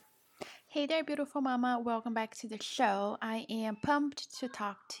Hey there, beautiful mama. Welcome back to the show. I am pumped to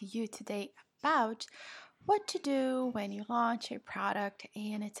talk to you today about what to do when you launch a product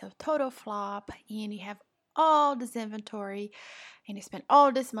and it's a total flop and you have all this inventory and you spend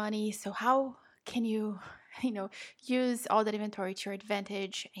all this money. So how can you, you know, use all that inventory to your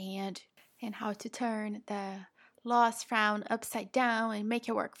advantage and how to turn the loss frown upside down and make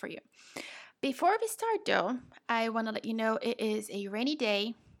it work for you. Before we start, though, I want to let you know it is a rainy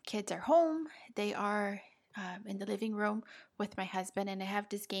day. Kids are home. They are in the living room with my husband, and I have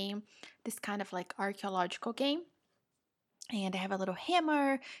this game, this kind of like archaeological game. And I have a little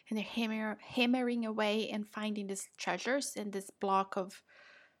hammer, and they're hammering away and finding these treasures in this block of,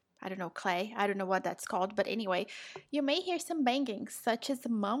 I don't know, clay. I don't know what that's called. But anyway, you may hear some banging, such as the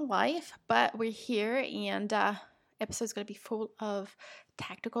mom life, but we're here, and episode's going to be full of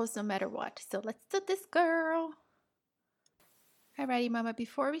tacticals no matter what. So let's do this, girl. Alrighty, Mama.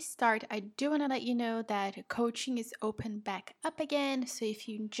 Before we start, I do want to let you know that coaching is open back up again. So if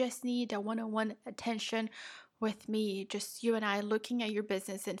you just need a one-on-one attention with me, just you and I looking at your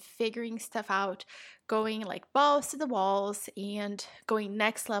business and figuring stuff out, going like balls to the walls and going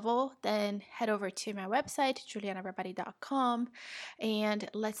next level, then head over to my website, julianabarbati.com, and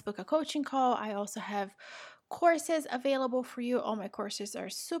let's book a coaching call. I also have courses available for you. All my courses are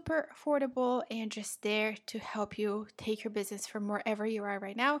super affordable and just there to help you take your business from wherever you are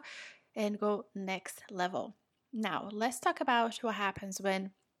right now and go next level. Now, let's talk about what happens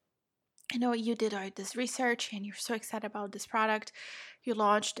when you did all this research and you're so excited about this product. You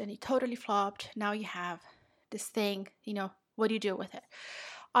launched and it totally flopped. Now you have this thing, what do you do with it?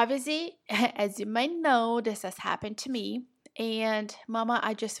 Obviously, as you might know, this has happened to me. And Mama,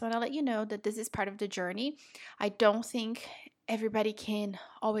 I just want to let you know that this is part of the journey. I don't think everybody can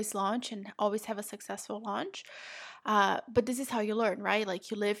always launch and always have a successful launch. But this is how you learn, right?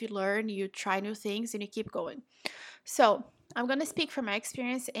 Like you live, you learn, you try new things, and you keep going. So I'm going to speak from my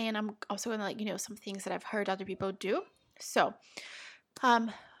experience, and I'm also going to let you know some things that I've heard other people do. So,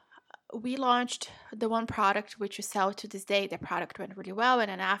 um, we launched the one product which we sell to this day. The product went really well, and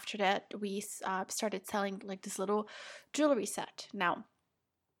then after that, we started selling like this little jewelry set. Now,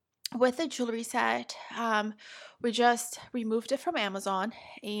 with the jewelry set, we just removed it from Amazon,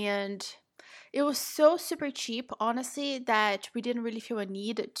 and it was so super cheap, honestly, that we didn't really feel a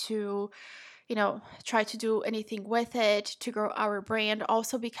need to try to do anything with it to grow our brand.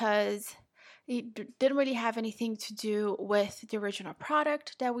 Also, because it didn't really have anything to do with the original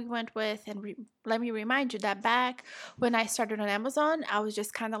product that we went with. And let me remind you that back when I started on Amazon, I was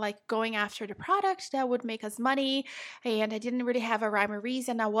just kind of like going after the product that would make us money. And I didn't really have a rhyme or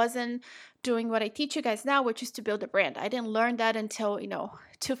reason. I wasn't doing what I teach you guys now, which is to build a brand. I didn't learn that until,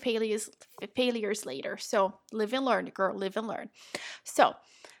 two failures later. So live and learn, girl, live and learn. So,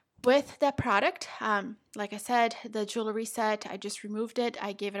 with that product, like I said, the jewelry set, I just removed it.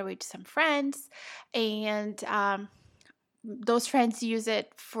 I gave it away to some friends, and those friends use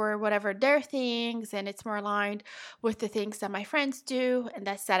it for whatever their things, and it's more aligned with the things that my friends do. And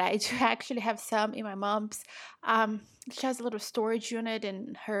that said, I do actually have some in my mom's. She has a little storage unit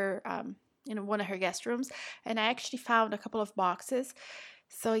in her, in one of her guest rooms, and I actually found a couple of boxes.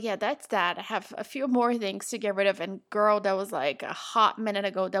 So yeah, that's that. I have a few more things to get rid of. And girl, that was like a hot minute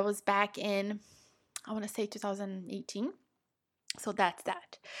ago. That was back in, I want to say 2018. So that's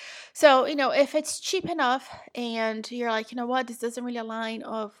that. So, if it's cheap enough and you're like, you know what, this doesn't really align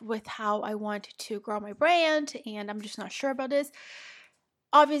with how I want to grow my brand and I'm just not sure about this.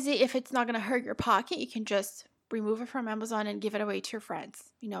 Obviously, if it's not going to hurt your pocket, you can just remove it from Amazon and give it away to your friends.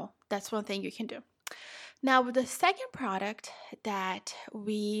 That's one thing you can do. Now, with the second product that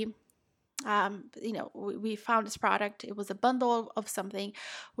we found this product. It was a bundle of something.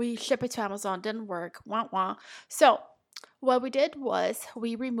 We ship it to Amazon, didn't work. Wah wah. So what we did was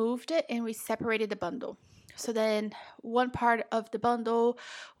we removed it and we separated the bundle. So then one part of the bundle,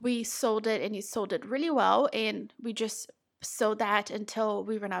 we sold it and it sold it really well. And we just sold that until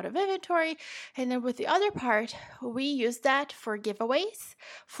we ran out of inventory. And then with the other part, we used that for giveaways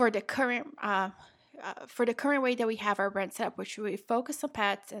for the current way that we have our brand set up, which we focus on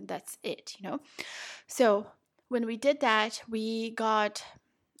pets and that's it, So when we did that, we got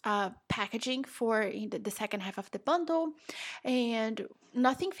packaging for the second half of the bundle and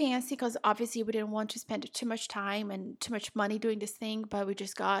nothing fancy because obviously we didn't want to spend too much time and too much money doing this thing, but we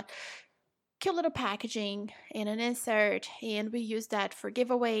just got cute little packaging and an insert and we use that for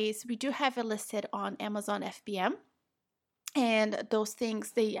giveaways. We do have it listed on Amazon FBM. And those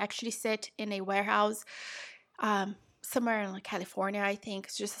things, they actually sit in a warehouse somewhere in California, I think.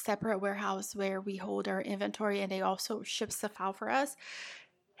 It's just a separate warehouse where we hold our inventory and they also ship stuff out for us.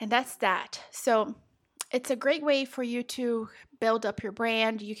 And that's that. So it's a great way for you to build up your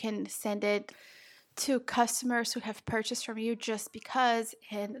brand. You can send it to customers who have purchased from you just because,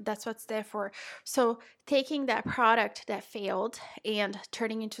 and that's what's there for. So taking that product that failed and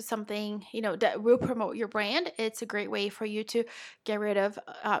turning into something, that will promote your brand, it's a great way for you to get rid of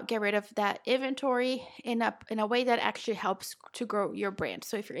that inventory in a way that actually helps to grow your brand.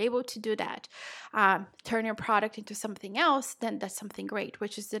 So if you're able to do that, turn your product into something else, then that's something great,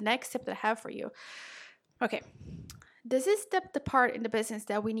 which is the next step that I have for you. Okay. This is the part in the business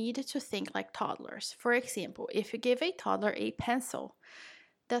that we need to think like toddlers. For example, if you give a toddler a pencil,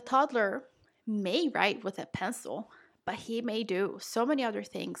 the toddler may write with a pencil, but he may do so many other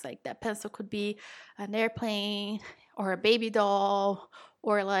things. Like that pencil could be an airplane or a baby doll,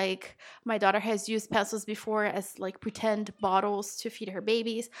 or like my daughter has used pencils before as like pretend bottles to feed her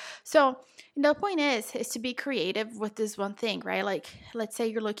babies. So the point is to be creative with this one thing, right? Like let's say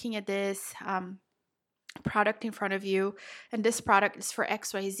you're looking at this product in front of you, and this product is for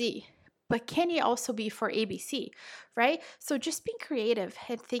XYZ, but can it also be for ABC, right? So just being creative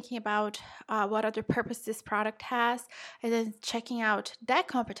and thinking about what other purpose this product has, and then checking out that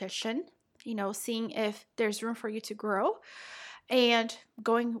competition, seeing if there's room for you to grow and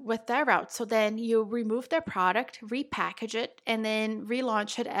going with that route. So then you remove that product, repackage it, and then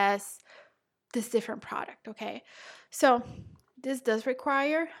relaunch it as this different product, okay? So this does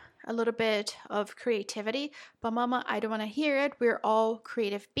require a little bit of creativity, but mama, I don't want to hear it. We're all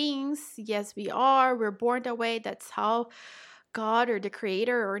creative beings. Yes, we are. We're born that way. That's how God or the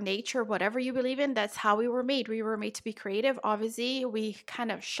creator or nature, whatever you believe in, that's how we were made. We were made to be creative. Obviously, we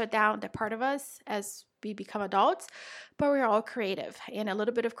kind of shut down that part of us as we become adults, but we're all creative. And a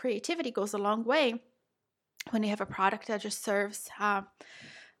little bit of creativity goes a long way when you have a product that just serves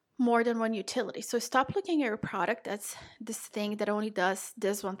more than one utility. So stop looking at your product as this thing that only does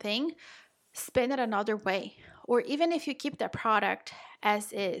this one thing. Spin it another way. Or even if you keep that product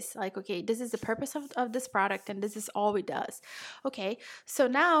as is, like, okay, this is the purpose of this product and this is all it does. Okay, so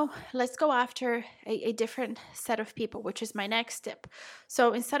now let's go after a different set of people, which is my next step.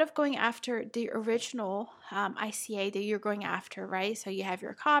 So instead of going after the original ICA that you're going after, right? So you have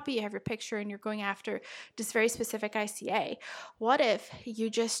your copy, you have your picture, and you're going after this very specific ICA. What if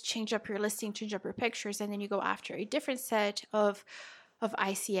you just change up your listing, change up your pictures, and then you go after a different set of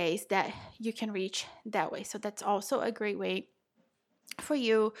ICAs that you can reach that way. So that's also a great way for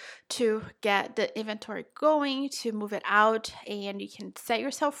you to get the inventory going, to move it out, and you can set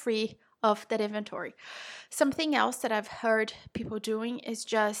yourself free of that inventory. Something else that I've heard people doing is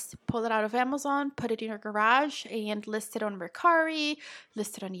just pull it out of Amazon, put it in your garage, and list it on Mercari,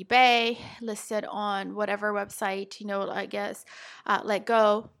 list it on eBay, list it on whatever website, I guess, Let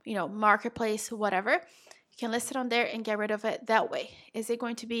Go, Marketplace, whatever. You can list it on there and get rid of it that way. Is it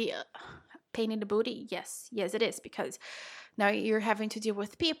going to be a pain in the booty? Yes, it is, because now you're having to deal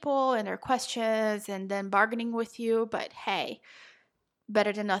with people and their questions and then bargaining with you. But hey,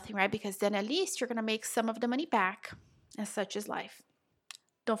 better than nothing, right? Because then at least you're going to make some of the money back, and such is life.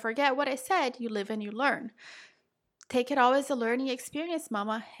 Don't forget what I said, you live and you learn. Take it all as a learning experience,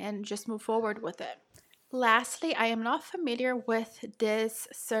 mama, and just move forward with it. Lastly, I am not familiar with this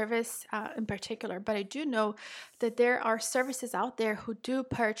service in particular, but I do know that there are services out there who do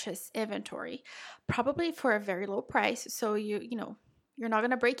purchase inventory, probably for a very low price. So you're not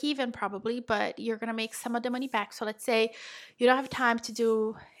going to break even probably, but you're going to make some of the money back. So let's say you don't have time to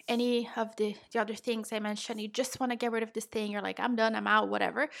do any of the other things I mentioned. You just want to get rid of this thing. You're like, I'm done, I'm out,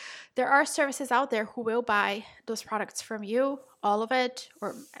 whatever. There are services out there who will buy those products from you, all of it,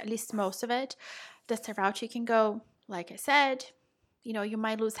 or at least most of it. That's the route you can go. Like I said, you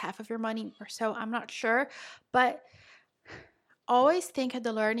might lose half of your money or so. I'm not sure, but always think of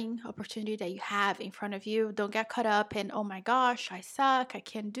the learning opportunity that you have in front of you. Don't get caught up in, oh my gosh, I suck, I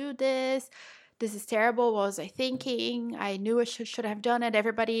can't do this. This is terrible. What was I thinking? I knew I should have done it.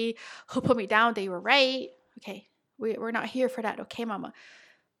 Everybody who put me down, they were right. Okay, we're not here for that. Okay, mama,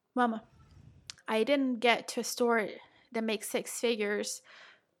 I didn't get to a store that makes 6 figures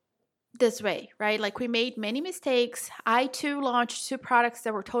this way, right? Like, we made many mistakes. I too launched 2 products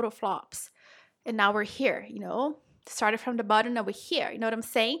that were total flops, and now we're here, started from the bottom, now we're here. You know what I'm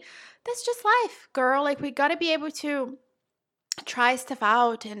saying? That's just life, girl. Like, we got to be able to try stuff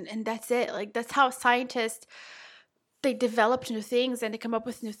out, and that's it. Like, that's how scientists, they develop new things and they come up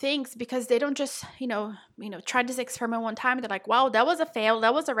with new things, because they don't just, try this experiment one time. They're like, wow, that was a fail.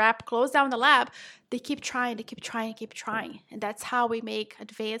 That was a wrap. Close down the lab. They keep trying. And that's how we make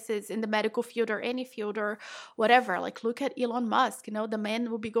advances in the medical field or any field or whatever. Like, look at Elon Musk. The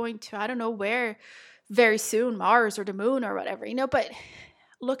man will be going to, I don't know where very soon, Mars or the moon or whatever, but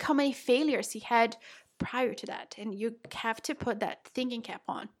look how many failures he had prior to that. And you have to put that thinking cap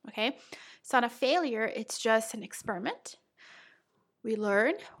on, okay? It's not a failure, it's just an experiment. We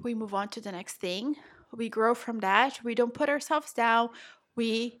learn, we move on to the next thing, we grow from that. We don't put ourselves down,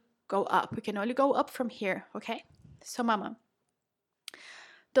 we go up. We can only go up from here, okay? So, mama,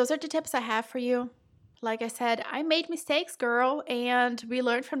 those are the tips I have for you. Like I said, I made mistakes, girl, and we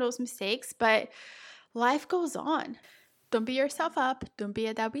learned from those mistakes, but life goes on. Don't beat yourself up. Don't be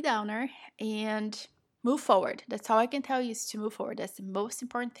a Debbie Downer, and move forward. That's all I can tell you, is to move forward. That's the most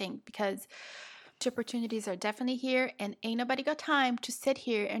important thing, because opportunities are definitely here, and ain't nobody got time to sit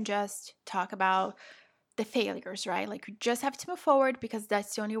here and just talk about the failures, right? Like, you just have to move forward, because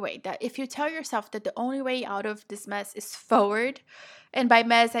that's the only way. That if you tell yourself that the only way out of this mess is forward, and by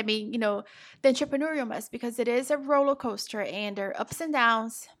mess I mean, the entrepreneurial mess, because it is a roller coaster and there are ups and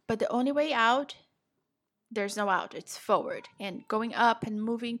downs, but the only way out, there's no out, it's forward and going up and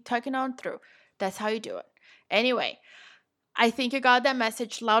moving, tugging on through. That's how you do it. Anyway, I think you got that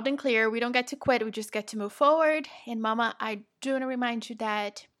message loud and clear. We don't get to quit, we just get to move forward. And mama, I do want to remind you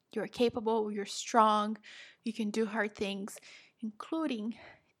that you're capable, you're strong, you can do hard things, including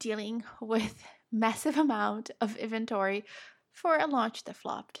dealing with massive amount of inventory for a launch that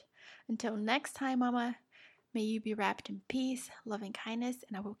flopped. Until next time, mama, may you be wrapped in peace, love, and kindness,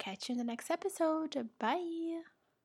 and I will catch you in the next episode. Bye.